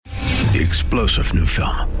The explosive new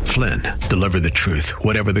film, Flynn, deliver the truth,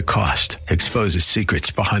 whatever the cost. Exposes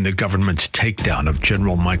secrets behind the government's takedown of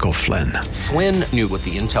General Michael Flynn. Flynn knew what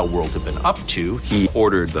the intel world had been up to. He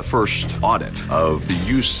ordered the first audit of the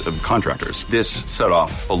use of contractors. This set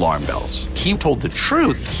off alarm bells. He told the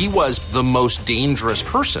truth. He was the most dangerous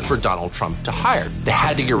person for Donald Trump to hire. They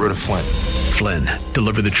had to get rid of Flynn. Flynn,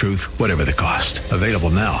 deliver the truth, whatever the cost. Available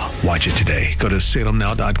now. Watch it today. Go to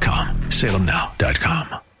salemnow.com.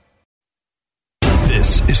 salemnow.com.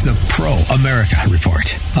 This is the Pro America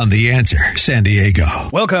Report on The Answer San Diego.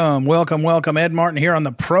 Welcome. Ed Martin here on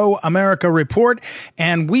the Pro America Report,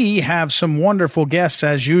 and we have some wonderful guests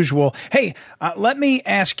as usual. Hey, let me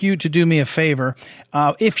ask you to do me a favor.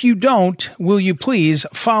 If you don't, will you please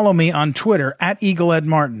follow me on Twitter at Eagle Ed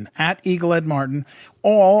Martin, or on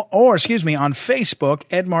Facebook,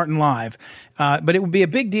 Ed Martin Live. But it would be a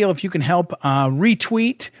big deal if you can help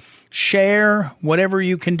retweet, share, whatever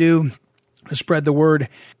you can do to spread the word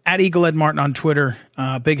at Eagle Ed Martin on Twitter.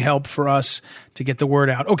 Big help for us to get the word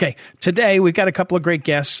out. Okay, today we've got a couple of great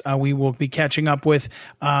guests we will be catching up with,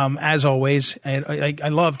 as always. I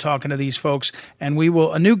love talking to these folks, and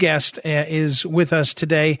a new guest is with us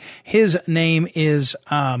today. His name is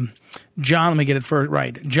John, let me get it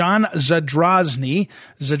right. John Zadrozny,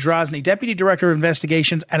 Deputy Director of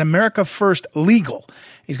Investigations at America First Legal.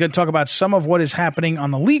 He's going to talk about some of what is happening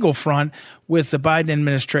on the legal front with the Biden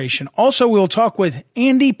administration. Also, we'll talk with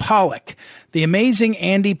Andy Pollack, the amazing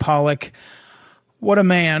Andy Pollack. What a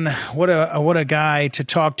man, what a guy to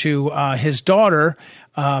talk to. His daughter,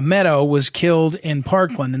 Meadow, was killed in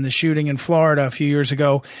Parkland in the shooting in Florida a few years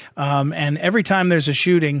ago. And every time there's a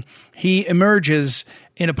shooting, he emerges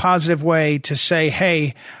in a positive way to say,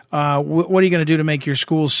 hey, what are you going to do to make your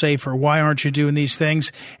schools safer? Why aren't you doing these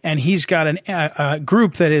things? And he's got a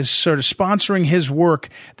group that is sort of sponsoring his work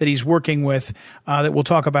that he's working with that we'll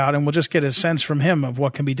talk about, and we'll just get a sense from him of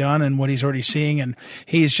what can be done and what he's already seeing. And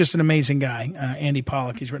he's just an amazing guy, Andy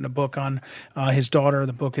Pollack. He's written a book on his daughter.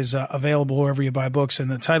 The book is available wherever you buy books,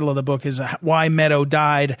 and the title of the book is Why Meadow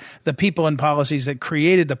Died, the People and Policies That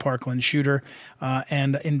Created the Parkland Shooter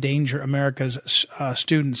and Endanger America's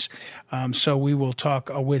Students. So we will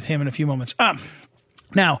talk with him in a few moments.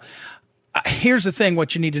 Now, here's the thing,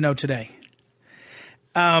 what you need to know today.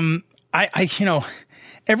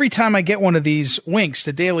 Every time I get one of these winks,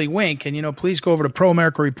 the daily wink, and, please go over to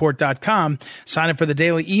proamericareport.com, sign up for the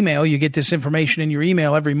daily email. You get this information in your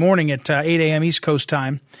email every morning at 8 a.m. East Coast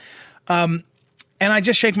time. And I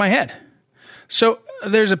just shake my head. So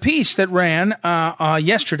there's a piece that ran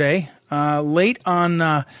yesterday, late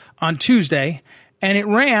on Tuesday, and it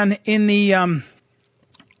ran in the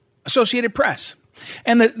Associated Press.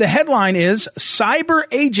 And the headline is Cyber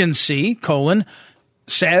Agency,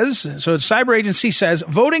 says, so the Cyber Agency says,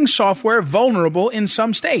 voting software vulnerable in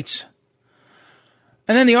some states.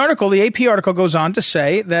 And then the AP article goes on to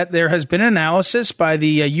say that there has been an analysis by the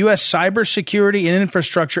U.S. Cybersecurity and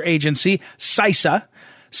Infrastructure Agency, CISA.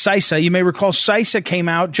 CISA, you may recall CISA came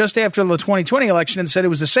out just after the 2020 election and said it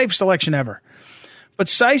was the safest election ever. But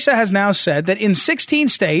CISA has now said that in 16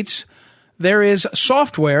 states, there is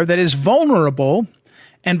software that is vulnerable,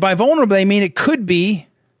 and by vulnerable, they mean it could be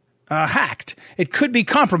hacked. It could be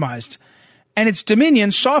compromised, and it's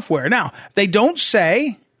Dominion software. Now, they don't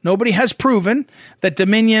say, nobody has proven that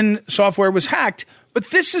Dominion software was hacked, but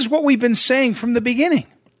this is what we've been saying from the beginning.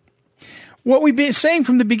 What we've been saying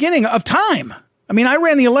from the beginning of time. I mean, I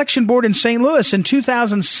ran the election board in St. Louis in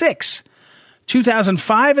 2006.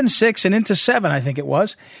 2005 and 6 and into 7, I think it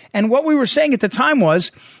was. And what we were saying at the time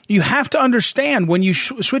was you have to understand when you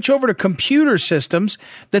switch over to computer systems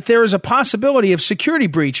that there is a possibility of security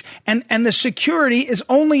breach. And the security is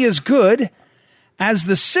only as good as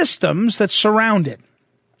the systems that surround it.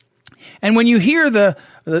 And when you hear the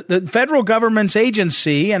federal government's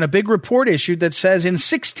agency and a big report issued that says in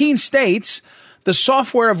 16 states, the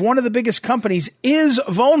software of one of the biggest companies is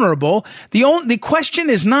vulnerable. The question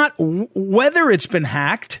is not whether it's been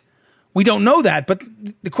hacked. We don't know that. But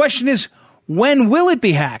the question is, when will it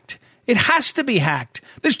be hacked? It has to be hacked.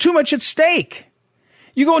 There's too much at stake.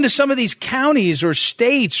 You go into some of these counties or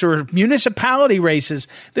states or municipality races,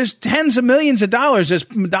 there's tens of millions of dollars. There's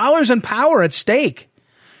dollars and power at stake.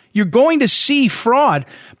 You're going to see fraud.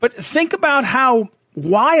 But think about how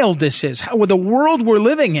wild this is, how the world we're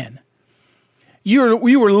living in. You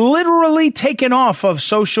were literally taken off of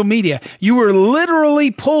social media. You were literally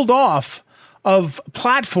pulled off of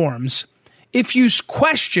platforms if you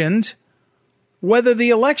questioned whether the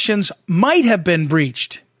elections might have been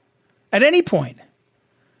breached at any point.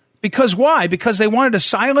 Because why? Because they wanted to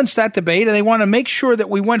silence that debate and they want to make sure that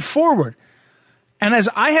we went forward. And as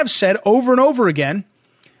I have said over and over again,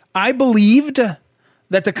 I believed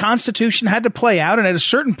that the Constitution had to play out, and at a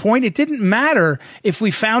certain point, it didn't matter if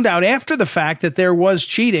we found out after the fact that there was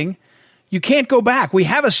cheating. You can't go back. We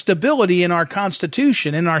have a stability in our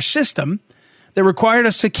Constitution, in our system, that required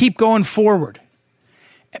us to keep going forward.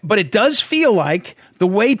 But it does feel like the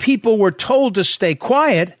way people were told to stay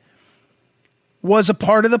quiet was a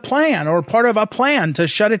part of the plan, or part of a plan to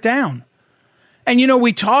shut it down. And, you know,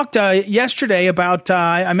 we talked yesterday about,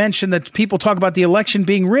 I mentioned that people talk about the election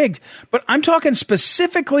being rigged, but I'm talking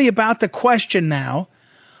specifically about the question now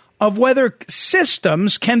of whether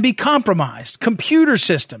systems can be compromised, computer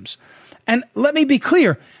systems. And let me be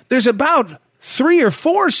clear, there's about 3 or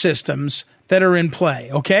 4 systems that are in play,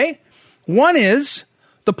 okay? One is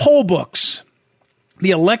the poll books,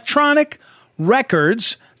 the electronic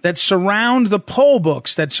records that surround the poll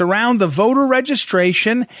books, that surround the voter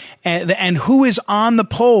registration and who is on the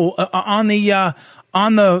poll, on the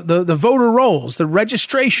voter rolls, the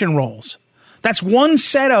registration rolls. That's one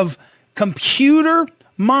set of computer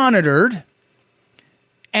monitored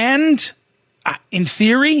and, in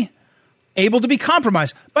theory, able to be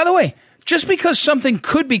compromised. By the way, just because something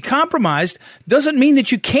could be compromised doesn't mean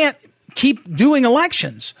that you can't keep doing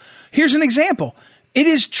elections. Here's an example. It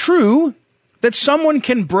is true that someone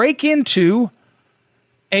can break into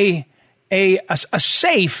a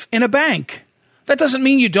safe in a bank. That doesn't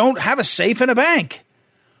mean you don't have a safe in a bank.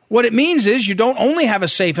 What it means is you don't only have a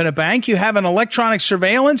safe in a bank, you have an electronic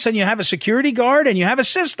surveillance, and you have a security guard, and you have a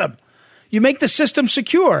system. You make the system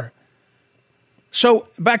secure. So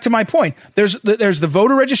back to my point, there's the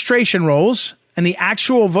voter registration rolls and the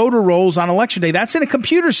actual voter rolls on election day. That's in a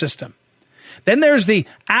computer system. Then there's the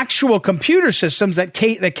actual computer systems that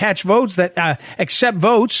catch votes, that accept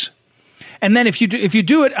votes. And then if you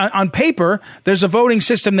do it on paper, there's a voting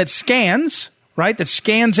system that scans, right? That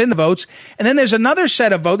scans in the votes. And then there's another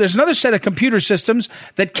set of there's another set of computer systems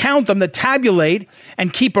that count them, that tabulate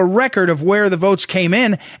and keep a record of where the votes came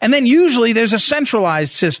in. And then usually there's a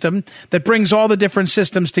centralized system that brings all the different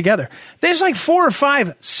systems together. There's like 4 or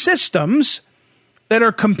 5 systems that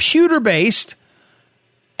are computer based.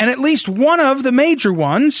 And at least one of the major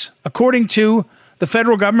ones, according to the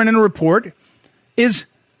federal government in a report, is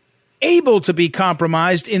able to be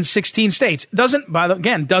compromised in 16 states. Doesn't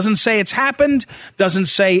say it's happened, doesn't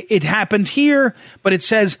say it happened here, but it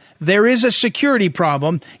says there is a security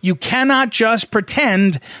problem. You cannot just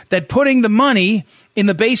pretend that putting the money in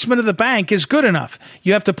the basement of the bank is good enough.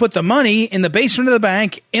 You have to put the money in the basement of the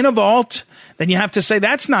bank in a vault. Then you have to say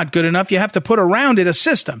that's not good enough. You have to put around it a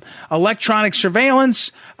system, electronic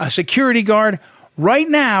surveillance, a security guard. Right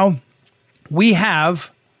now, we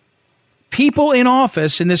have people in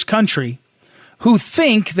office in this country who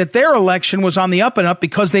think that their election was on the up and up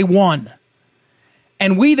because they won.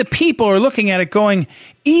 And we, the people, are looking at it going,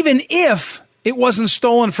 even if it wasn't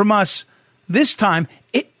stolen from us this time,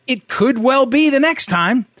 it could well be the next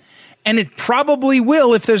time. And it probably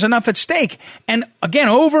will if there's enough at stake. And again,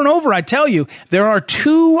 over and over, I tell you, there are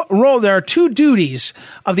two duties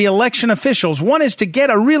of the election officials. One is to get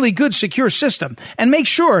a really good, secure system and make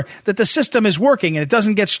sure that the system is working and it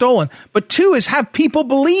doesn't get stolen. But 2 is have people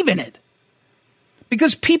believe in it.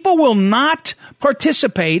 Because people will not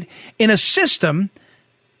participate in a system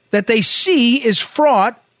that they see is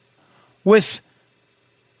fraught with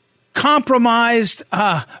compromised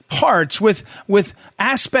parts, with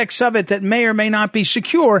aspects of it that may or may not be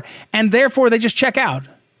secure, and therefore they just check out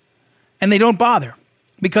and they don't bother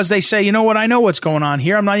because they say, you know what, I know what's going on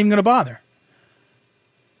here, I'm not even going to bother.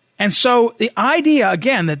 And so the idea,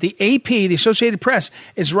 again, that the AP, the Associated Press,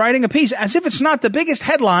 is writing a piece as if it's not the biggest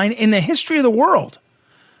headline in the history of the world,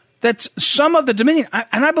 that some of the Dominion,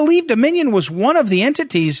 and I believe Dominion was one of the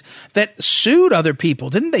entities that sued other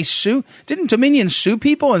people. Didn't they sue? Didn't Dominion sue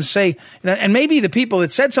people and say, and maybe the people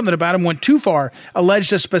that said something about them went too far,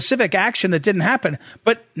 alleged a specific action that didn't happen.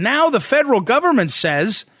 But now the federal government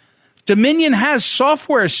says Dominion has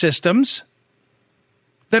software systems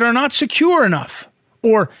that are not secure enough,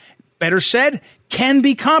 or better said, can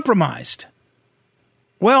be compromised.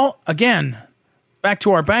 Well, again, back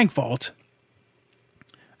to our bank vault.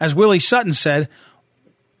 As Willie Sutton said,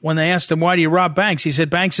 when they asked him, why do you rob banks? He said,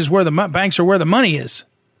 banks are where the money is.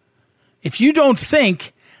 If you don't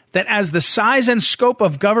think that as the size and scope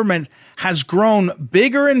of government has grown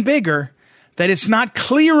bigger and bigger, that it's not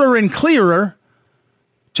clearer and clearer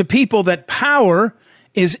to people that power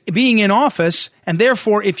is being in office, and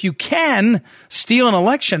therefore, if you can steal an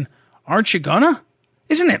election, aren't you gonna?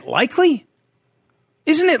 Isn't it likely?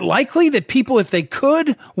 Isn't it likely that people, if they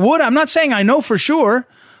could, would? I'm not saying I know for sure.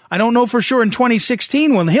 I don't know for sure in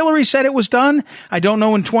 2016 when Hillary said it was done. I don't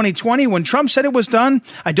know in 2020 when Trump said it was done.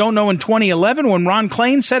 I don't know in 2011 when Ron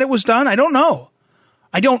Klain said it was done. I don't know.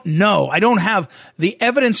 I don't have the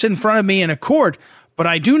evidence in front of me in a court, but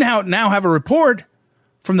I do now have a report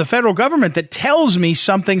from the federal government that tells me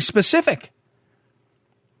something specific.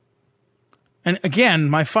 And again,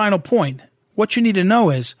 my final point, what you need to know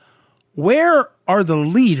is, where are the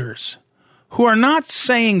leaders who are not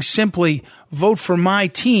saying simply vote for my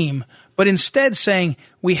team, but instead saying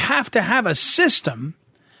we have to have a system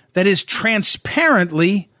that is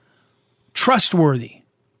transparently trustworthy?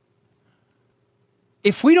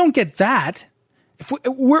 If we don't get that, if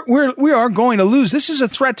we are going to lose. This is a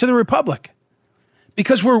threat to the republic,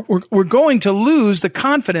 because we're going to lose the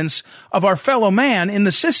confidence of our fellow man in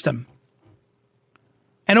the system.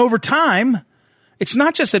 And over time, it's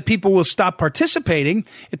not just that people will stop participating.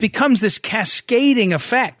 It becomes this cascading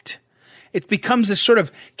effect. It becomes this sort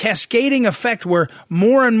of cascading effect where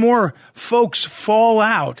more and more folks fall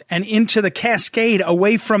out and into the cascade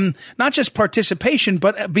away from not just participation,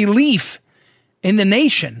 but belief in the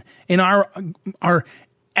nation, in our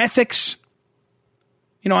ethics.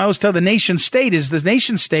 You know, I always tell the nation state is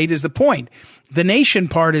the point. The nation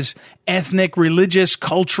part is ethnic, religious,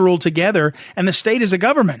 cultural together, and the state is a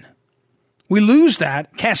government. We lose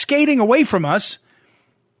that, cascading away from us.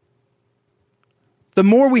 The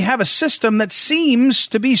more we have a system that seems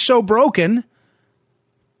to be so broken,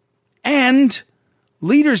 and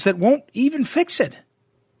leaders that won't even fix it,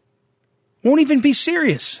 won't even be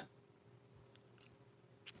serious.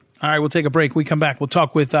 All right, we'll take a break. We come back. We'll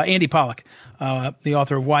talk with Andy Pollack, the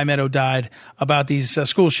author of Why Meadow Died, about these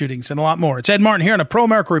school shootings and a lot more. It's Ed Martin here on a Pro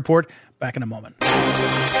America Report. Back in a moment.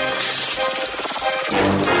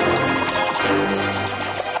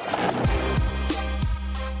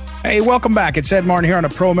 Hey, welcome back. It's Ed Martin here on a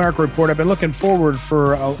Pro America Report. I've been looking forward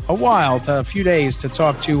for a while, a few days, to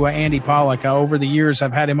talk to Andy Pollack. Over the years,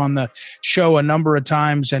 I've had him on the show a number of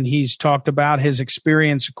times, and he's talked about his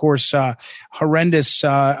experience, of course, horrendous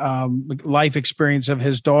life experience of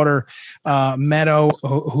his daughter, Meadow,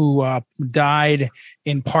 who died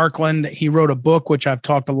in Parkland. He wrote a book, which I've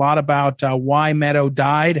talked a lot about, Why Meadow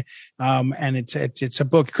Died. And it's a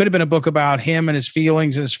book. It could have been a book about him and his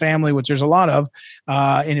feelings and his family, which there's a lot of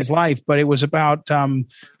in his life, but it was about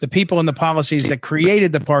the people and the policies that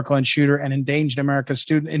created the Parkland shooter and endanger America's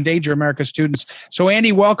students. So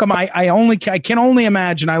Andy, welcome. I can only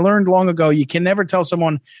imagine. I learned long ago, you can never tell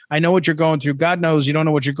someone, I know what you're going through. God knows you don't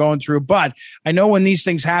know what you're going through, but I know when these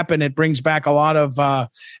things happen, it brings back a lot of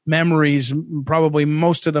memories, probably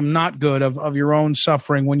most of them not good, of your own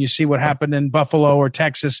suffering when you see what happened in Buffalo or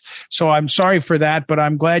Texas. So I'm sorry for that, but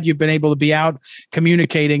I'm glad you've been able to be out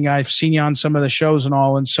communicating. I've seen you on some of the shows and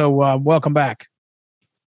all. And so welcome back.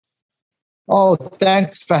 Oh,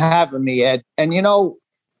 thanks for having me, Ed. And you know,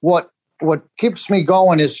 what keeps me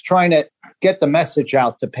going is trying to get the message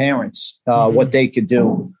out to parents, what they could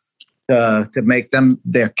do to make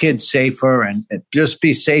their kids safer and just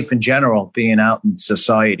be safe in general, being out in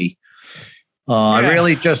society. I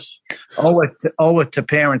really just owe it to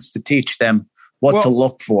parents to teach them what to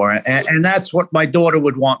look for. And that's what my daughter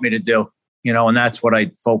would want me to do, you know, and that's what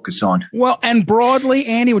I focus on. Well, and broadly,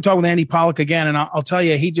 Andy, we're talking with Andy Pollack again, and I'll tell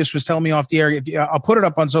you, he just was telling me off the air, I'll put it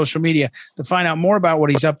up on social media to find out more about what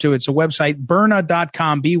he's up to. It's a website,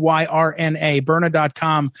 Byrna.com, BYRNA,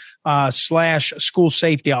 Byrna.com /school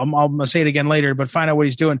safety. I'll say it again later, but find out what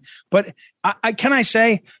he's doing. But can I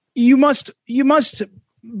say, you must,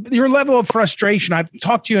 your level of frustration, I've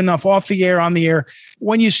talked to you enough off the air, on the air,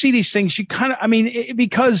 when you see these things, you kind of,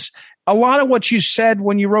 because a lot of what you said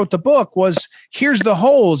when you wrote the book was, here's the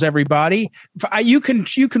holes, everybody. You can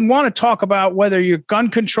want to talk about whether you're gun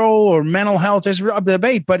control or mental health, there's a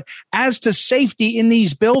debate, but as to safety in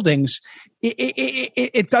these buildings,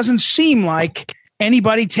 it doesn't seem like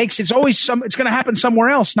anybody takes, it's going to happen somewhere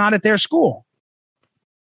else, not at their school.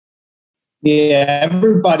 Yeah,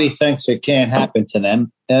 everybody thinks it can't happen to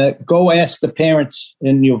them. Go ask the parents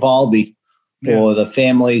in Uvalde or the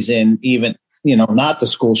families in even, not the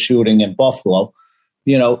school shooting in Buffalo.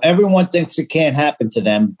 Everyone thinks it can't happen to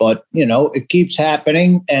them, but, it keeps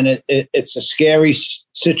happening, and it's a scary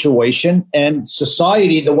situation. And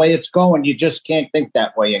society, the way it's going, you just can't think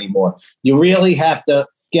that way anymore. You really have to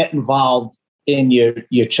get involved in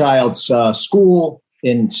your child's school,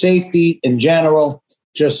 in safety in general,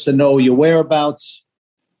 just to know your whereabouts.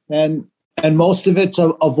 And most of it's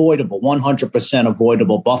avoidable, 100%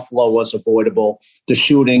 avoidable. Buffalo was avoidable. The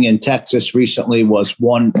shooting in Texas recently was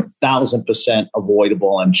 1,000%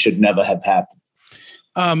 avoidable and should never have happened.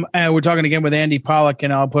 We're talking again with Andy Pollack,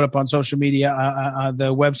 and I'll put up on social media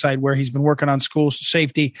the website where he's been working on school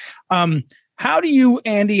safety. How do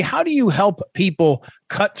you help people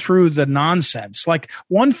cut through the nonsense? Like,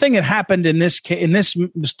 one thing that happened in this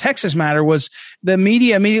Texas matter was the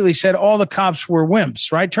media immediately said all the cops were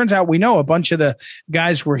wimps, right? Turns out we know a bunch of the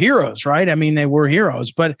guys were heroes, right? I mean, they were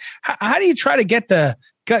heroes, but how do you try to get the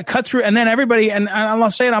cut through? And then everybody, and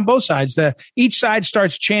I'll say it on both sides, each side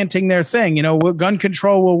starts chanting their thing. You know, gun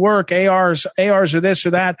control will work. ARs are this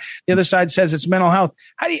or that. The other side says it's mental health.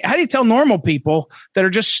 How do you tell normal people that are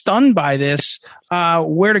just stunned by this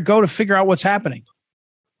where to go to figure out what's happening?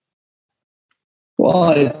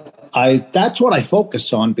 Well, that's what I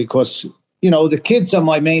focus on because, you know, the kids are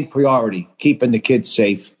my main priority, keeping the kids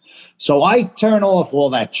safe. So I turn off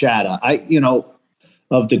all that chatter.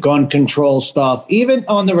 Of the gun control stuff. Even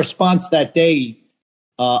on the response that day,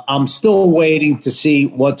 I'm still waiting to see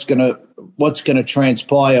what's gonna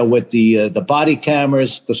transpire with the body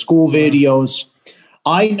cameras, the school videos.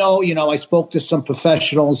 I know, I spoke to some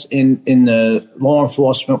professionals in the law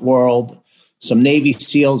enforcement world, some Navy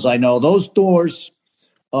SEALs. I know those doors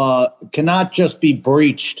cannot just be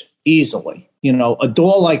breached easily. You know, a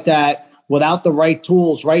door like that without the right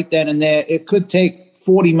tools right then and there, it could take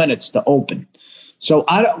 40 minutes to open. So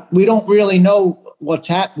we don't really know what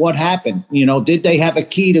happened. You know, did they have a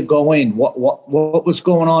key to go in? What was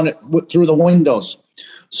going on through the windows?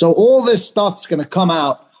 So all this stuff's going to come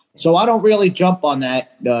out. So I don't really jump on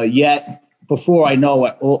that yet before I know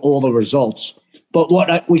all the results. But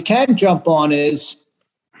what we can jump on is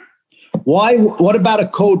what about a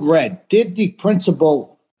code red? Did the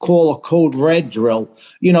principal call a code red drill?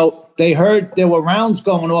 You know, they heard there were rounds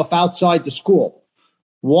going off outside the school.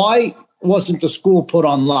 Why wasn't the school put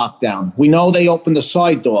on lockdown? We know they opened the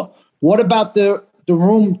side door. What about the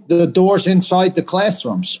doors inside the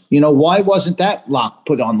classrooms? You know, why wasn't that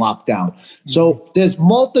put on lockdown? So there's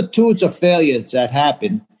multitudes of failures that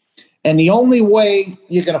happen. And the only way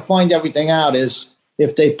you're going to find everything out is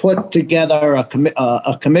if they put together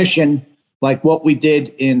a commission like what we did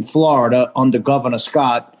in Florida under Governor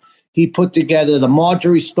Scott. He put together the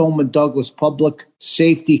Marjorie Stoneman Douglas Public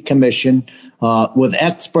Safety Commission with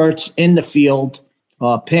experts in the field,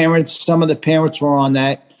 parents. Some of the parents were on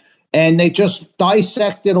that, and they just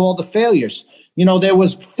dissected all the failures. You know, there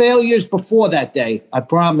was failures before that day, I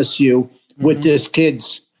promise you, with this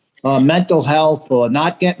kid's mental health or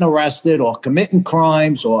not getting arrested or committing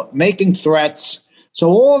crimes or making threats. So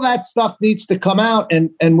all that stuff needs to come out,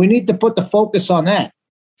 and we need to put the focus on that.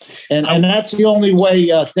 And that's the only way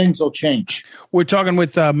things will change. We're talking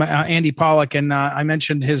with Andy Pollack, and I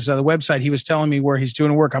mentioned his website. He was telling me where he's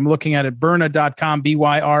doing work. I'm looking at it, Byrna.com,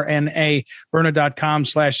 BYRNA,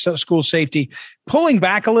 Byrna.com/school safety. Pulling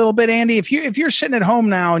back a little bit, Andy, if you're sitting at home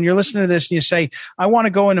now and you're listening to this and you say, I want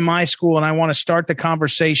to go into my school and I want to start the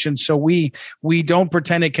conversation so we don't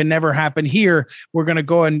pretend it can never happen here. We're going to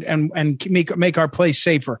go and make our place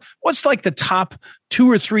safer. What's like the top 2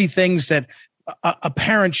 or 3 things that a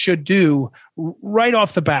parent should do right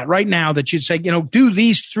off the bat, right now, that you'd say, do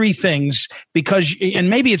these 3 things and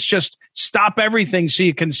maybe it's just stop everything so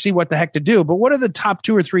you can see what the heck to do. But what are the top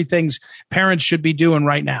 2 or 3 things parents should be doing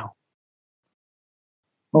right now?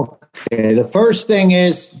 Okay. The first thing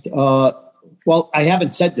is, I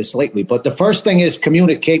haven't said this lately, but the first thing is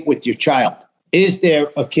communicate with your child. Is there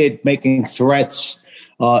a kid making threats?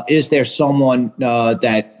 Is there someone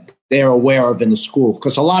that they're aware of in the school?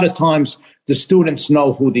 Because a lot of times the students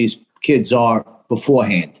know who these kids are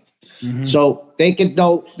beforehand. Mm-hmm. So they could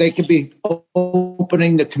be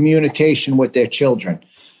opening the communication with their children.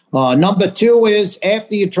 Number 2 is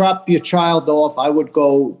after you drop your child off, I would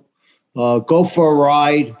go for a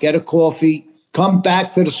ride, get a coffee, come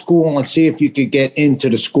back to the school and see if you could get into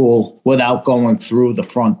the school without going through the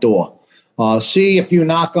front door. See if you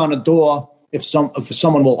knock on a door, if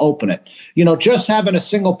someone will open it. Just having a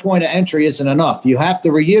single point of entry isn't enough. You have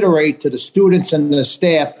to reiterate to the students and the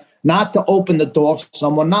staff not to open the door if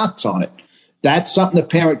someone knocks on it. That's something the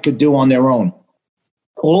parent could do on their own.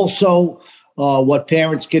 Also, what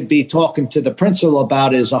parents could be talking to the principal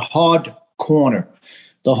about is a hard corner.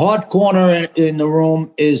 The hard corner in the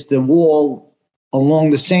room is the wall along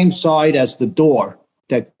the same side as the door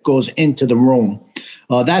that goes into the room.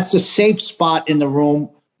 That's a safe spot in the room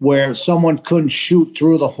where someone couldn't shoot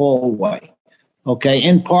through the hallway. Okay,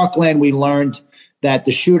 in Parkland, we learned that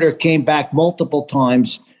the shooter came back multiple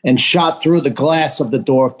times and shot through the glass of the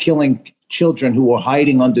door, killing children who were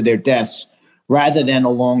hiding under their desks rather than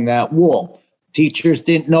along that wall. Teachers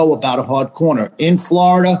didn't know about a hard corner. In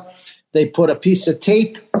Florida, they put a piece of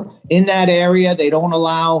tape in that area. They don't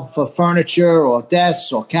allow for furniture or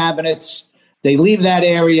desks or cabinets. They leave that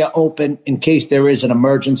area open in case there is an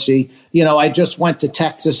emergency. I just went to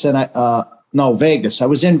Texas and Vegas. I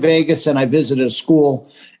was in Vegas and I visited a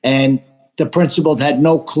school, and the principal had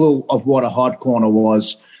no clue of what a hard corner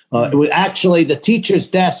was. It was actually the teacher's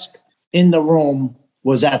desk in the room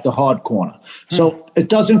was at the hard corner. So it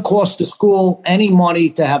doesn't cost the school any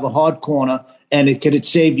money to have a hard corner, and it could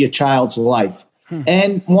save your child's life.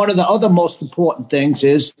 And one of the other most important things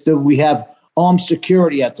is that we have armed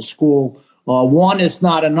security at the school. One is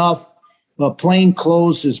not enough. Plain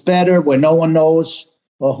clothes is better where no one knows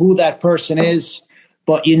who that person is.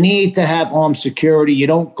 But you need to have armed security. You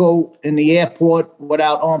don't go in the airport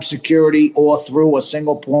without armed security or through a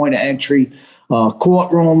single point of entry.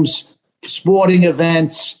 Courtrooms, sporting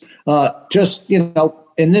events, in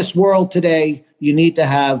this world today, you need to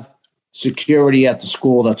have security at the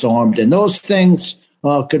school that's armed. And those things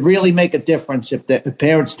could really make a difference if the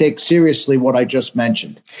parents take seriously what I just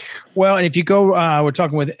mentioned. Well, and if you go, we're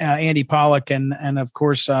talking with Andy Pollack, and of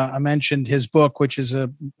course, I mentioned his book, which is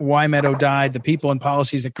Why Meadow Died, The People and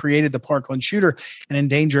Policies That Created the Parkland Shooter and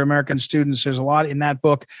Endanger American Students. There's a lot in that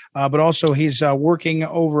book, but also he's working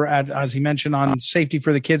over at, as he mentioned, on safety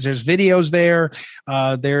for the kids. There's videos there.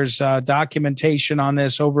 There's documentation on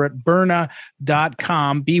this over at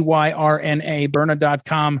Byrna.com, BYRNA,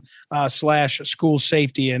 Byrna.com /school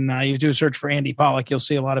safety. And you do a search for Andy Pollack, you'll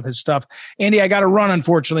see a lot of his stuff. Andy, I got to run,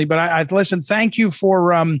 unfortunately, but I listen, thank you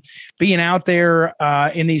for being out there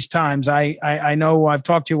in these times. I know I've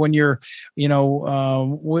talked to you when you're,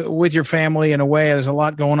 with your family in a way. There's a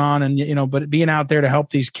lot going on, and but being out there to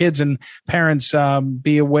help these kids and parents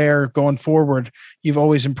be aware going forward. You've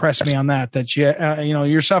always impressed me on that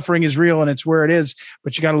your suffering is real and it's where it is,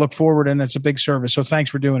 but you got to look forward, and that's a big service. So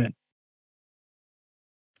thanks for doing it.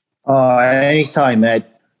 Anytime, Ed.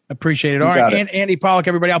 Appreciate it. All right, Andy Pollack,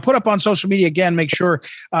 everybody. I'll put up on social media again. Make sure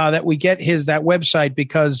that we get that website,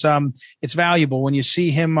 because it's valuable when you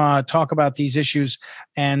see him talk about these issues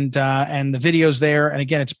and the videos there. And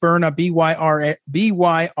again, it's Byrna,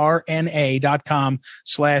 BYRNA.com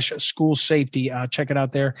 /school safety. Check it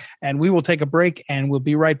out there. And we will take a break, and we'll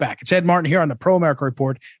be right back. It's Ed Martin here on the Pro America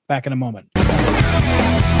Report. Back in a moment.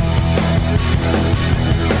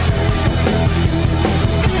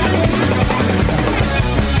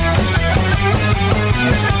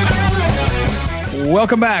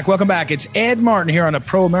 Welcome back. It's Ed Martin here on the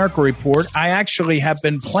Pro America Report. I actually have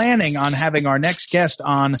been planning on having our next guest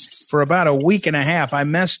on for about a week and a half. I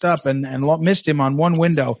messed up and missed him on one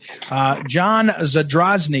window. John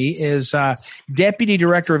Zadrozny is Deputy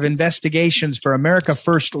Director of Investigations for America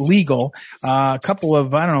First Legal. A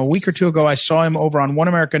week or two ago, I saw him over on One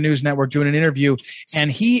America News Network doing an interview,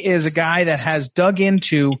 and he is a guy that has dug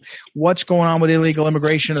into what's going on with illegal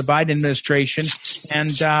immigration in the Biden administration, and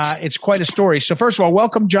it's quite a story. So first of all,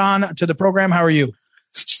 welcome, John, to the program. How are you?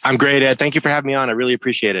 I'm great, Ed. Thank you for having me on. I really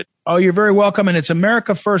appreciate it. Oh, you're very welcome. And it's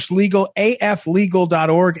America First Legal,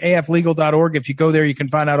 aflegal.org, aflegal.org. If you go there, you can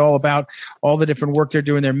find out all about all the different work they're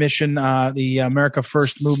doing, their mission, the America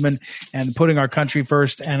First movement, and putting our country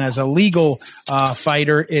first. And as a legal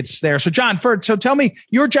fighter, it's there. So, John, so tell me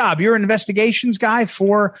your job. You're an investigations guy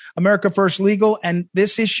for America First Legal, and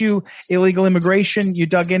this issue, illegal immigration, you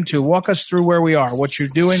dug into. Walk us through where we are, what you're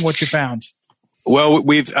doing, what you found. Well,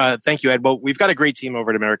 thank you, Ed. Well, we've got a great team over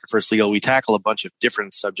at America First Legal. We tackle a bunch of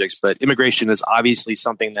different subjects, but immigration is obviously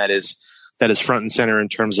something that is front and center in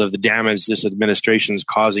terms of the damage this administration is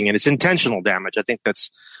causing, and it's intentional damage. I think that's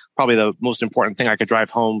probably the most important thing I could drive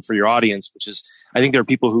home for your audience, which is I think there are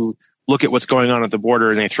people who look at what's going on at the border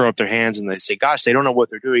and they throw up their hands and they say, gosh, they don't know what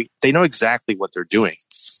they're doing. They know exactly what they're doing.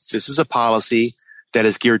 This is a policy that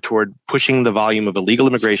is geared toward pushing the volume of illegal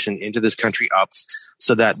immigration into this country up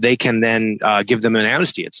so that they can then give them an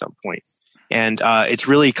amnesty at some point. And it's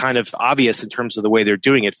really kind of obvious in terms of the way they're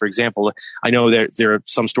doing it. For example, I know there are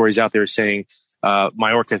some stories out there saying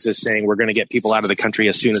Mayorkas is saying we're going to get people out of the country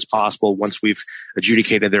as soon as possible once we've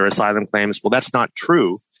adjudicated their asylum claims. Well, that's not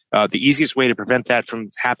true. The easiest way to prevent that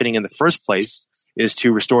from happening in the first place is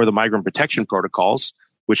to restore the migrant protection protocols,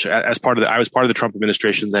 which I was part of the Trump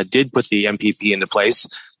administration that did put the MPP into place.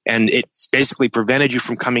 And it basically prevented you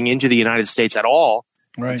from coming into the United States at all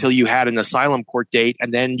until you had an asylum court date.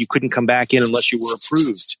 And then you couldn't come back in unless you were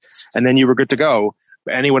approved. And then you were good to go.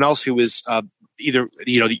 Anyone else who was either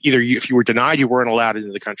if you were denied, you weren't allowed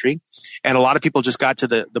into the country. And a lot of people just got to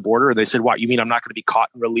the border and they said, what, you mean I'm not going to be caught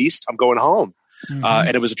and released? I'm going home. Mm-hmm.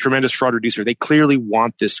 And it was a tremendous fraud reducer. They clearly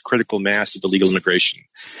want this critical mass of illegal immigration.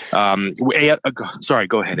 Sorry,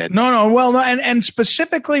 go ahead, Ed. No. Well, and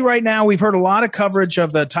specifically right now, we've heard a lot of coverage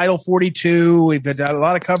of the Title 42. We've had a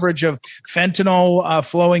lot of coverage of fentanyl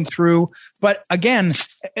flowing through. But again,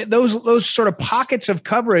 those sort of pockets of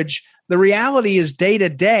coverage, the reality is day to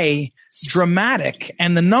day dramatic,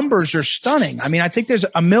 and the numbers are stunning. I mean, I think there's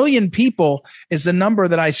 1 million people is the number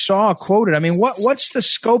that I saw quoted. I mean, what's the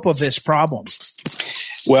scope of this problem?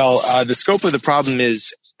 Well, the scope of the problem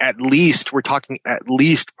is we're talking at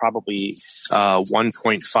least probably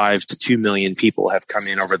 1.5 to 2 million people have come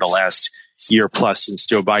in over the last year plus since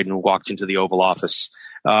Joe Biden walked into the Oval Office.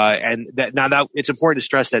 And that it's important to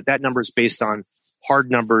stress that number is based on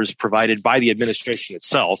hard numbers provided by the administration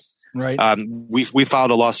itself. Right. We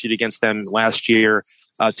filed a lawsuit against them last year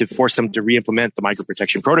to force them to re-implement the migrant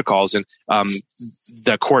protection protocols, and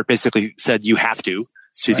the court basically said you have to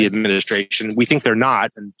the administration. We think they're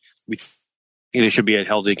not, and we think they should be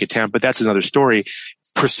held in contempt. But that's another story.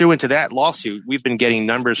 Pursuant to that lawsuit, we've been getting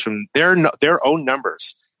numbers from their own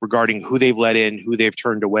numbers regarding who they've let in, who they've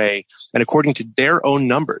turned away, and according to their own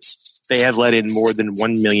numbers, they have let in more than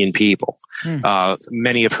 1 million people,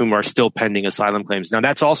 many of whom are still pending asylum claims. Now,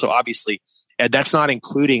 that's also obviously, that's not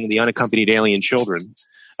including the unaccompanied alien children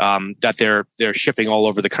that they're shipping all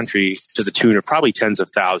over the country to the tune of probably tens of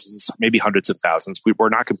thousands, maybe hundreds of thousands. We're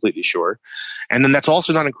not completely sure. And then that's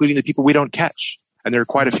also not including the people we don't catch. And there are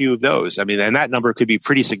quite a few of those. I mean, and that number could be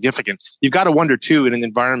pretty significant. You've got to wonder, too, in an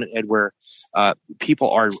environment, Ed, where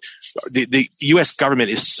people are the U.S. government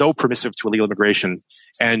is so permissive to illegal immigration,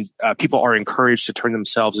 and people are encouraged to turn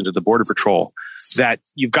themselves into the Border Patrol, that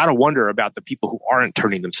you've got to wonder about the people who aren't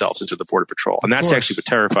turning themselves into the Border Patrol. And that's actually what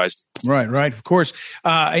terrifies me. Right. Of course.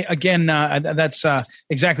 Again, that's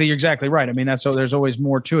exactly, you're exactly right. I mean, there's always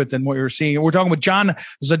more to it than what you're seeing. We're talking with John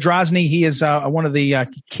Zadrozny. He is one of the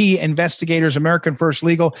key investigators, American First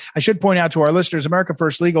Legal. I should point out to our listeners, American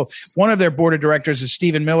First Legal, one of their board of directors is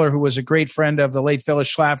Stephen Miller, who was a great friend of the late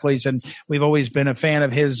Phyllis Schlafly's, and we've always been a fan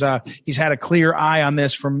of his. He's had a clear eye on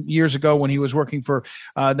this from years ago when he was working for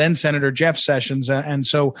then Senator Jeff Sessions. And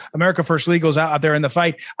so America First Legal is out there in the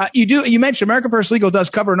fight. You mentioned America First Legal does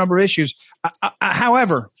cover a number of issues.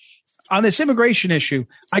 However, on this immigration issue,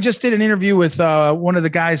 I just did an interview with one of the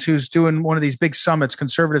guys who's doing one of these big summits,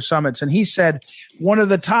 conservative summits. And he said one of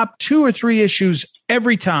the top 2 or 3 issues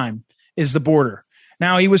every time is the border.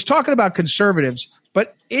 Now, he was talking about conservatives.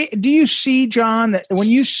 But do you see, John, that when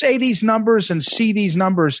you say these numbers and see these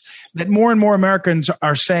numbers, that more and more Americans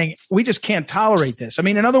are saying, we just can't tolerate this? I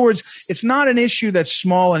mean, in other words, it's not an issue that's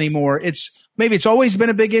small anymore. Maybe it's always been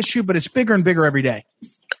a big issue, but it's bigger and bigger every day.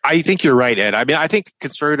 I think you're right, Ed. I mean, I think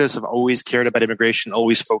conservatives have always cared about immigration,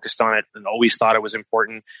 always focused on it, and always thought it was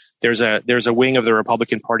important. There's a wing of the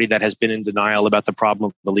Republican Party that has been in denial about the problem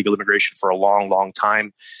of illegal immigration for a long, long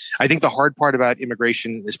time. I think the hard part about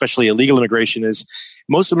immigration, especially illegal immigration, is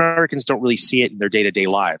most Americans don't really see it in their day-to-day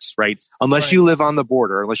lives, right? Unless you live on the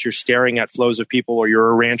border, unless you're staring at flows of people, or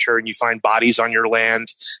you're a rancher and you find bodies on your land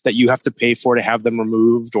that you have to pay for to have them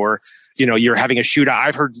removed, or you're having a shootout.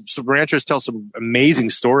 I've heard some ranchers tell some amazing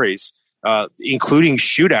stories, including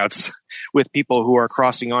shootouts with people who are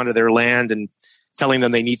crossing onto their land and telling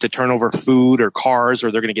them they need to turn over food or cars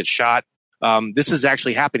or they're going to get shot. This is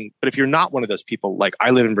actually happening. But if you're not one of those people, like I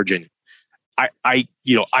live in Virginia, I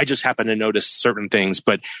just happen to notice certain things.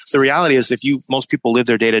 But the reality is, most people live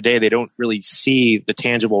their day to day, they don't really see the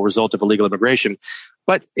tangible result of illegal immigration.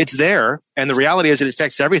 But it's there. And the reality is it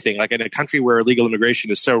affects everything. Like in a country where illegal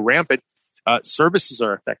immigration is so rampant, services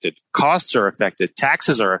are affected, costs are affected,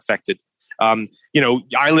 taxes are affected. I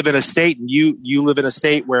live in a state, and you live in a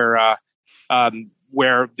state where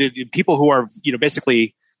the people who are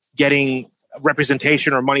basically getting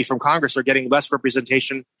representation or money from Congress are getting less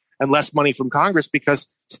representation and less money from Congress because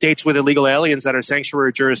states with illegal aliens that are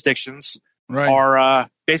sanctuary jurisdictions are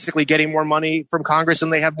basically getting more money from Congress,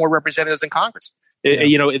 and they have more representatives in Congress.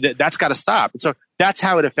 That's got to stop. And so that's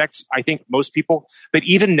how it affects, I think, most people. But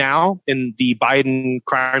even now in the Biden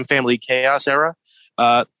crime family chaos era,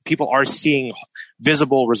 people are seeing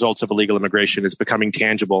visible results of illegal immigration. It's becoming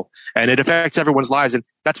tangible, and it affects everyone's lives. And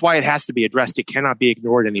that's why it has to be addressed. It cannot be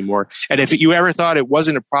ignored anymore. And if you ever thought it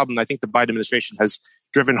wasn't a problem, I think the Biden administration has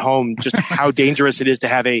driven home just how dangerous it is to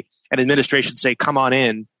have an administration say, come on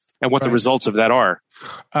in, and what the results of that are.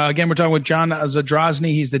 Again, we're talking with John Zadrozny.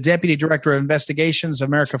 He's the Deputy Director of Investigations,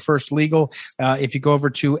 America First Legal. If you go over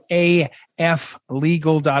to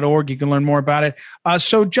aflegal.org, you can learn more about it.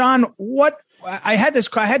 So, John, what I had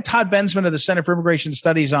Todd Bensman of the Center for Immigration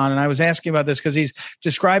Studies on, and I was asking about this because he's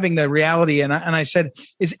describing the reality. And I said,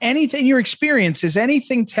 is anything, your experience, does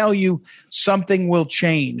anything tell you something will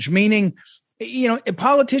change? Meaning, you know,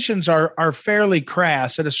 politicians are fairly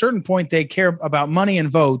crass. At a certain point, they care about money and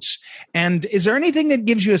votes. And is there anything that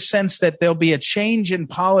gives you a sense that there'll be a change in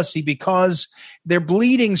policy because they're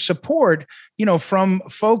bleeding support, you know, from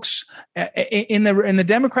folks in the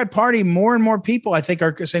Democrat Party? More and more people, I think,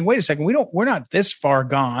 are saying, "Wait a second, we're not this far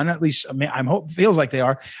gone." At least, I mean, feels like they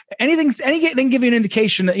are. Anything give you an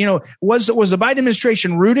indication that, you know, was the Biden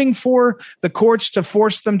administration rooting for the courts to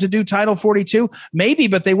force them to do Title 42? Maybe,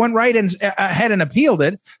 but they went right ahead and appealed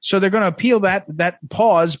it. So they're going to appeal that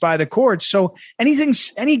pause by the courts. So give me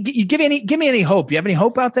any hope. You have any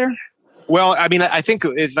hope out there? Well, I mean, I think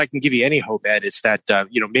if I can give you any hope, Ed, it's that,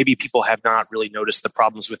 you know, maybe people have not really noticed the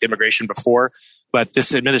problems with immigration before, but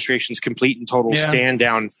this administration's complete and total stand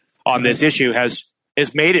down on this issue has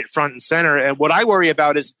made it front and center. And what I worry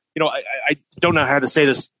about is, you know, I don't know how to say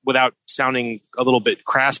this without sounding a little bit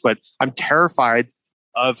crass, but I'm terrified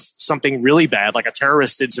of something really bad, like a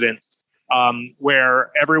terrorist incident,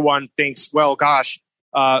 where everyone thinks, well, gosh,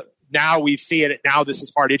 now we see it. Now this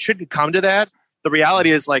is hard. It shouldn't come to that. The reality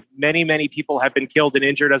is, like, many, many people have been killed and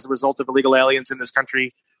injured as a result of illegal aliens in this country,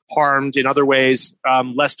 harmed in other ways,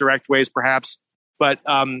 less direct ways, perhaps. But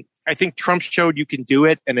I think Trump showed you can do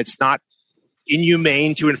it, and it's not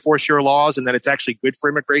inhumane to enforce your laws, and that it's actually good for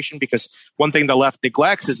immigration. Because one thing the left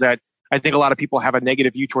neglects is that I think a lot of people have a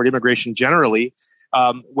negative view toward immigration generally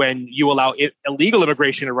when you allow illegal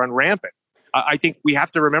immigration to run rampant. I think we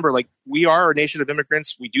have to remember, like, we are a nation of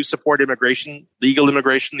immigrants. We do support immigration, legal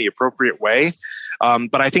immigration, the appropriate way.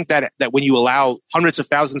 But I think that when you allow hundreds of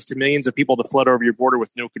thousands to millions of people to flood over your border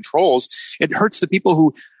with no controls, it hurts the people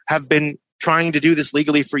who have been trying to do this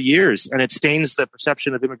legally for years, and it stains the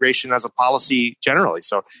perception of immigration as a policy generally.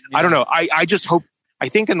 So I don't know. I just hope, I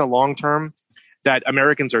think in the long term, that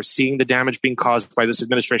Americans are seeing the damage being caused by this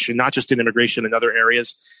administration, not just in immigration and other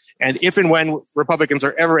areas. And if and when Republicans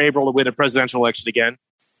are ever able to win a presidential election again,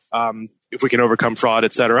 if we can overcome fraud,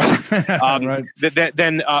 et cetera, right,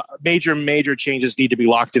 then major changes need to be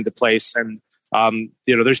locked into place. And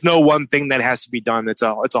you know, there's no one thing that has to be done. It's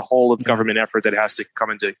a whole of government effort that has to come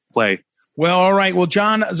into play. Well, all right. Well,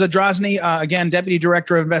 John Zadrozny, again, Deputy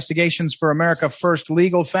Director of Investigations for America First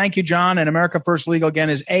Legal. Thank you, John. And America First Legal, again,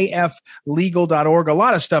 is aflegal.org. A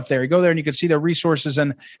lot of stuff there. You go there and you can see their resources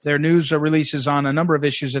and their news releases on a number of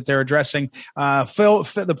issues that they're addressing.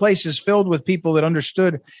 The place is filled with people that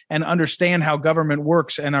understood and understand how government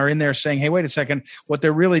works and are in there saying, hey, wait a second, what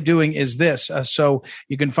they're really doing is this. So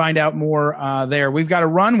you can find out more there. We've got to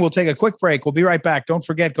run. We'll take a quick break. We'll be right back. Don't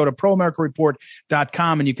forget, go to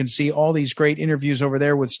proamericareport.com and you can see all these great interviews over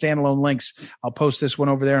there with standalone links. I'll post this one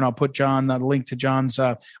over there and I'll put the link to John's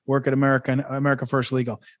work at America First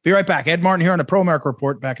Legal. Be right back. Ed Martin here on the Pro America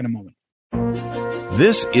Report. Back in a moment.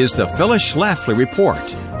 This is the Phyllis Schlafly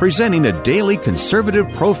Report, presenting a daily conservative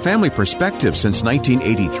pro-family perspective since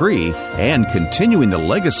 1983 and continuing the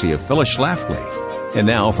legacy of Phyllis Schlafly. And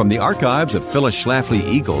now, from the archives of Phyllis Schlafly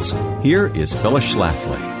Eagles, here is Phyllis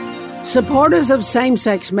Schlafly. Supporters of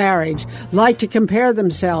same-sex marriage like to compare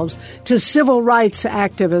themselves to civil rights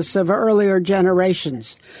activists of earlier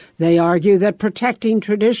generations. They argue that protecting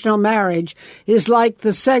traditional marriage is like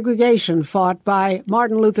the segregation fought by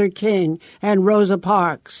Martin Luther King and Rosa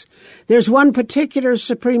Parks. There's one particular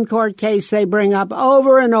Supreme Court case they bring up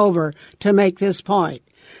over and over to make this point.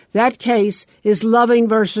 That case is Loving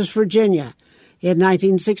versus Virginia. In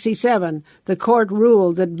 1967, the court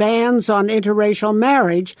ruled that bans on interracial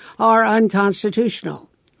marriage are unconstitutional.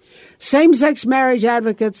 Same-sex marriage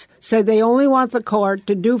advocates say they only want the court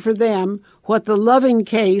to do for them what the Loving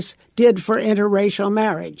case did for interracial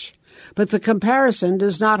marriage. But the comparison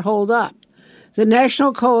does not hold up. The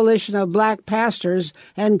National Coalition of Black Pastors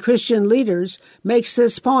and Christian Leaders makes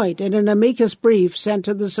this point in an amicus brief sent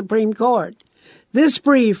to the Supreme Court. This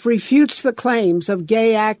brief refutes the claims of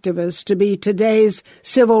gay activists to be today's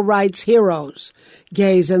civil rights heroes.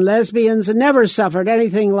 Gays and lesbians never suffered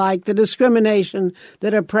anything like the discrimination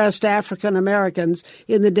that oppressed African Americans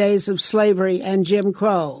in the days of slavery and Jim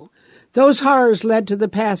Crow. Those horrors led to the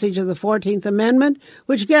passage of the 14th Amendment,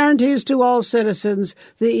 which guarantees to all citizens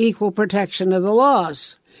the equal protection of the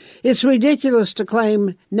laws. It's ridiculous to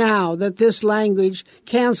claim now that this language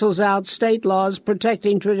cancels out state laws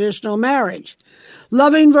protecting traditional marriage.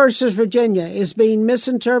 Loving versus Virginia is being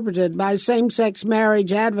misinterpreted by same-sex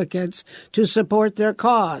marriage advocates to support their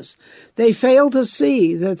cause. They fail to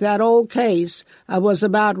see that old case was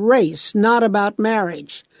about race, not about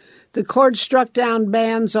marriage. The court struck down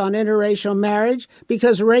bans on interracial marriage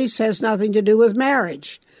because race has nothing to do with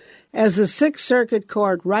marriage. As the Sixth Circuit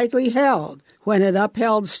Court rightly held when it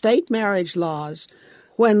upheld state marriage laws,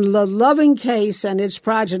 when the Loving case and its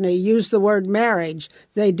progeny used the word marriage,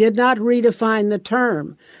 they did not redefine the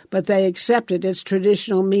term, but they accepted its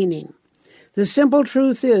traditional meaning. The simple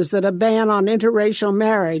truth is that a ban on interracial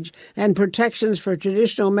marriage and protections for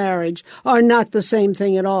traditional marriage are not the same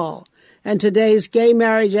thing at all. And today's gay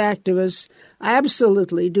marriage activists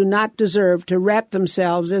absolutely do not deserve to wrap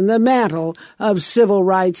themselves in the mantle of civil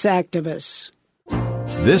rights activists.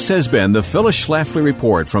 This has been the Phyllis Schlafly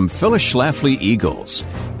Report from Phyllis Schlafly Eagles.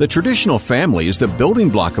 The traditional family is the building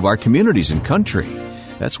block of our communities and country.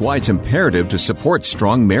 That's why it's imperative to support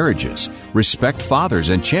strong marriages, respect fathers,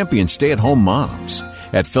 and champion stay-at-home moms.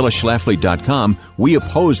 At phyllisschlafly.com, we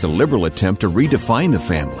oppose the liberal attempt to redefine the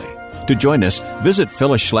family. To join us, visit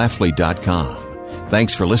phyllisschlafly.com.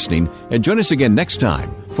 Thanks for listening, and join us again next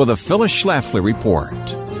time for the Phyllis Schlafly Report.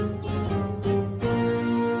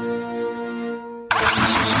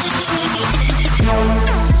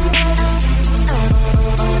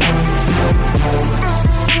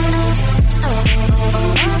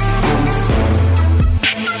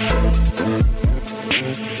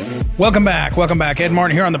 Welcome back. Ed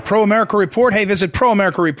Martin here on the Pro America Report. Hey, visit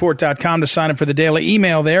proamericareport.com to sign up for the daily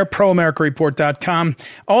email there, proamericareport.com.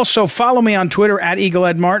 Also, follow me on Twitter at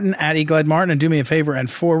EagleEdMartin, and do me a favor and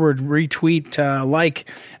retweet,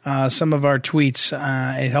 some of our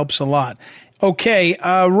tweets. It helps a lot. Okay,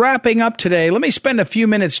 wrapping up today, let me spend a few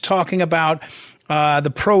minutes talking about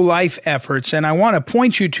the pro-life efforts. And I want to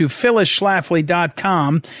point you to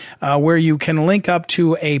phyllisschlafly.com, where you can link up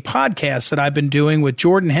to a podcast that I've been doing with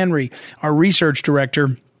Jordan Henry, our research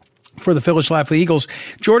director for the Phyllis Schlafly Eagles.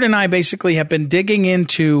 Jordan and I basically have been digging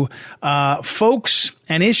into folks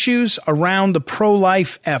and issues around the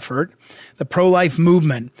pro-life effort, the pro-life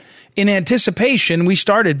movement. In anticipation, we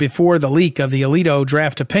started before the leak of the Alito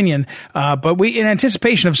draft opinion, but in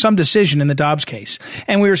anticipation of some decision in the Dobbs case.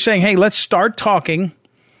 And we were saying, hey, let's start talking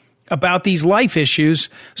about these life issues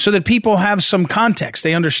so that people have some context.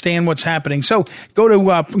 They understand what's happening. So go to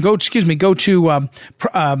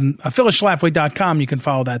phyllisschlafly.com. You can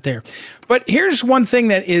follow that there. But here's one thing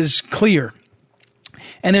that is clear.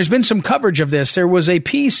 And there's been some coverage of this. There was a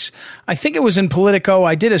piece, I think it was in Politico.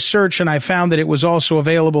 I did a search and I found that it was also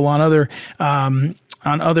available on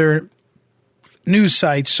other news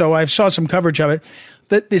sites. So I saw some coverage of it.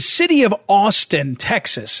 That the city of Austin,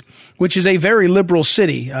 Texas, which is a very liberal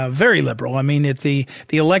city, very liberal. I mean, the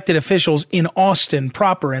elected officials in Austin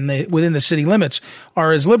proper and within the city limits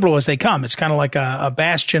are as liberal as they come. It's kind of like a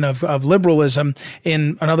bastion of liberalism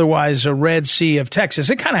in an otherwise a red sea of Texas.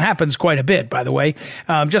 It kind of happens quite a bit, by the way.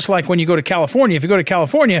 Just like when you go to California. If you go to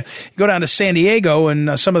California, you go down to San Diego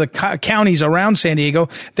and some of the counties around San Diego,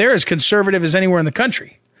 they're as conservative as anywhere in the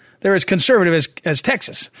country. They're as conservative as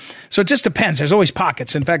Texas. So it just depends. There's always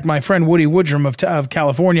pockets. In fact, my friend Woody Woodrum of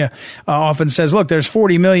California often says, look, there's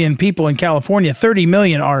 40 million people in California. 30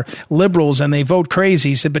 million are liberals and they vote crazy.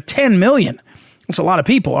 He said, but 10 million, that's a lot of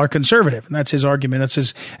people, are conservative. And that's his argument.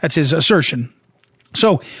 That's his assertion.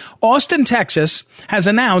 So Austin, Texas has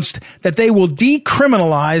announced that they will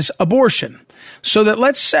decriminalize abortion. So that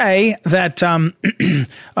let's say that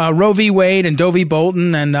Roe v. Wade and Doe v.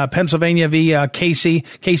 Bolton and Pennsylvania v.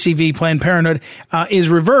 Casey v. Planned Parenthood is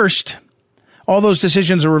reversed. All those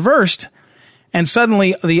decisions are reversed. And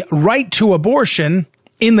suddenly the right to abortion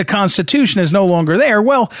in the Constitution is no longer there.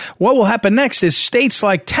 Well, what will happen next is states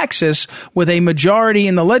like Texas, with a majority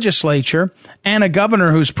in the legislature and a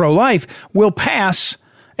governor who's pro-life, will pass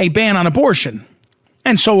a ban on abortion.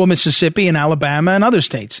 And so will Mississippi and Alabama and other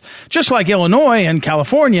states. Just like Illinois and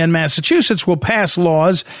California and Massachusetts will pass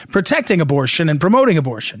laws protecting abortion and promoting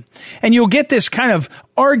abortion. And you'll get this kind of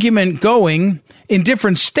argument going in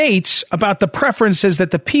different states about the preferences that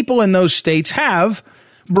the people in those states have,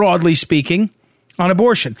 broadly speaking, on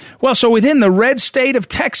abortion. Well, so within the red state of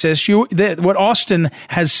Texas, what Austin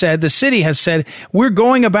has said, the city has said, we're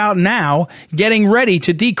going about now getting ready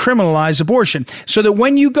to decriminalize abortion so that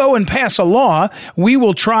when you go and pass a law, we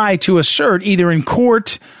will try to assert either in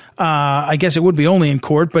court, I guess it would be only in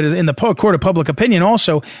court, but in the court of public opinion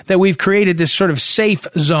also, that we've created this sort of safe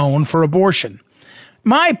zone for abortion.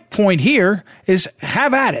 My point here is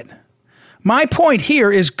have at it. My point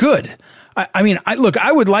here is good. I mean, look, I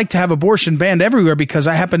would like to have abortion banned everywhere because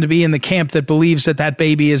I happen to be in the camp that believes that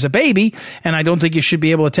baby is a baby, and I don't think you should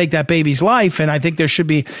be able to take that baby's life. And I think there should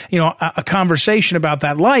be, a conversation about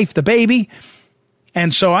that life, the baby.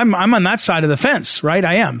 And so I'm on that side of the fence, right?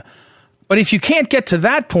 I am. But if you can't get to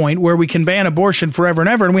that point where we can ban abortion forever and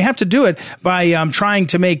ever, and we have to do it by trying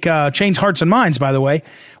to make change hearts and minds, by the way,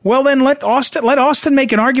 well, then let Austin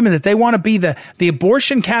make an argument that they want to be the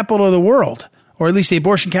abortion capital of the world, or at least the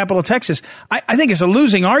abortion capital of Texas. I think it's a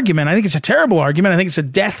losing argument. I think it's a terrible argument. I think it's a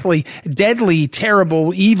deadly,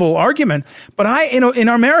 terrible, evil argument. But in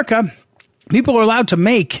America, people are allowed to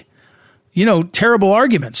make, terrible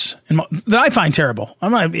arguments that I find terrible.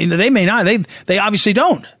 They may not. They obviously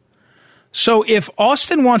don't. So if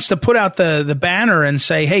Austin wants to put out the banner and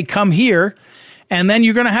say, hey, come here, and then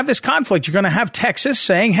you're going to have this conflict. You're going to have Texas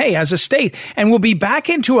saying, hey, as a state, and we'll be back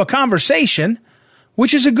into a conversation,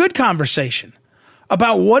 which is a good conversation,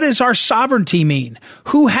 about what does our sovereignty mean?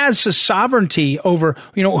 Who has the sovereignty over,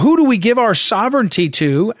 who do we give our sovereignty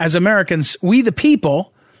to as Americans? We the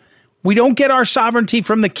people. We don't get our sovereignty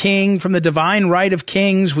from the king, from the divine right of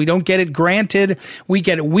kings. We don't get it granted. We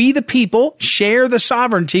get it. We the people share the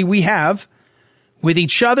sovereignty we have with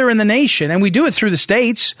each other in the nation. And we do it through the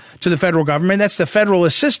states to the federal government. That's the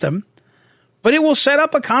federalist system. But it will set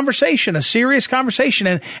up a conversation, a serious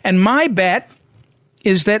conversation. And my bet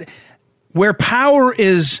is that where power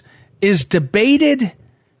is debated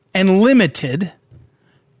and limited,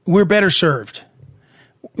 we're better served.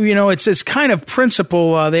 It's this kind of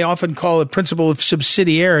principle, they often call it principle of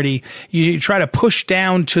subsidiarity. You try to push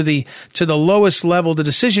down to the lowest level the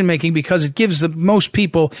decision making because it gives the most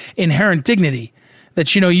people inherent dignity.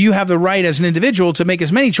 That, you have the right as an individual to make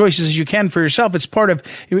as many choices as you can for yourself. It's part of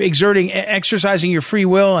exercising your free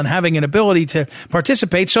will and having an ability to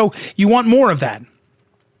participate. So you want more of that.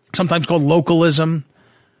 Sometimes called localism.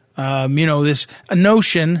 A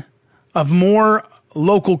notion of more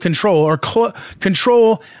local control or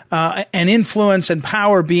control and influence and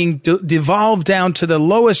power being devolved down to the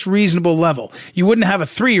lowest reasonable level. You wouldn't have a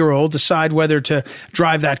 3-year-old decide whether to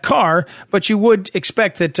drive that car, but you would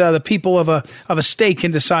expect that the people of a state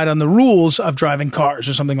can decide on the rules of driving cars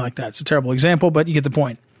or something like that. It's a terrible example, but you get the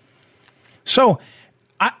point. So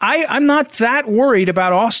I'm not that worried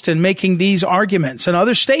about Austin making these arguments and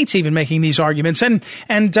other states even making these arguments. And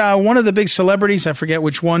one of the big celebrities, I forget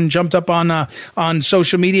which one, jumped up on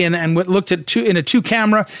social media and looked at in a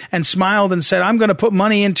 2-camera and smiled and said, I'm going to put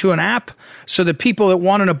money into an app so that people that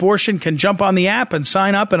want an abortion can jump on the app and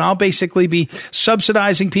sign up, and I'll basically be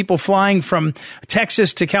subsidizing people flying from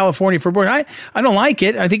Texas to California for abortion. I don't like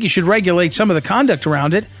it. I think you should regulate some of the conduct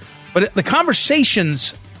around it, but the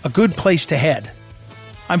conversation's a good place to head.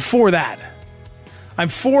 I'm for that. I'm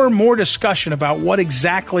for more discussion about what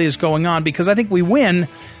exactly is going on, because I think we win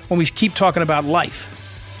when we keep talking about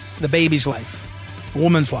life, the baby's life, the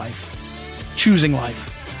woman's life, choosing life.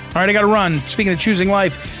 All right, I got to run. Speaking of choosing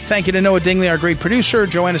life, thank you to Noah Dingley, our great producer,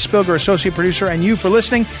 Joanna Spilger, associate producer, and you for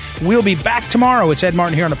listening. We'll be back tomorrow. It's Ed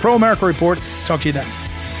Martin here on the Pro America Report. Talk to you then.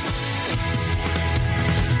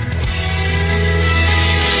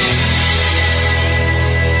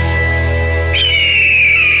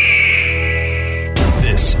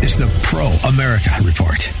 Is the Pro America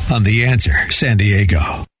Report on The Answer San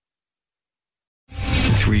Diego.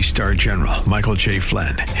 3-star General Michael J.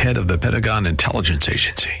 Flynn, head of the Pentagon Intelligence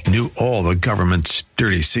Agency, knew all the government's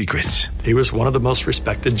dirty secrets. He was one of the most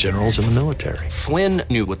respected generals in the military. Flynn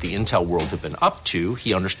knew what the intel world had been up to.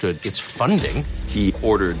 He understood its funding. He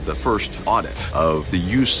ordered the first audit of the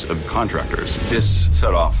use of contractors. This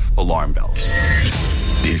set off alarm bells.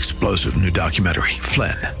 The explosive new documentary,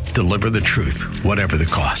 Flynn, Deliver the Truth, Whatever the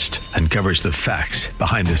Cost, uncovers the facts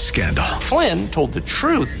behind this scandal. Flynn told the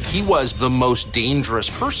truth. He was the most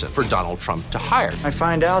dangerous person for Donald Trump to hire. I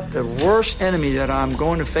find out the worst enemy that I'm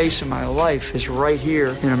going to face in my life is right here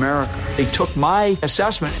in America. They took my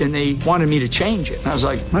assessment and they wanted me to change it. And I was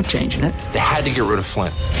like, I'm not changing it. They had to get rid of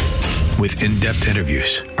Flynn. With in-depth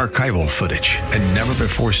interviews, archival footage, and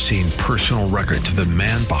never-before-seen personal records of the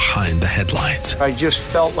man behind the headlines. I just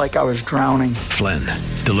felt like I was drowning. Flynn,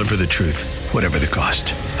 Deliver the Truth, Whatever the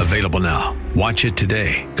Cost. Available now. Watch it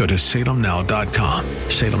today. Go to salemnow.com.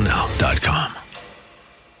 salemnow.com.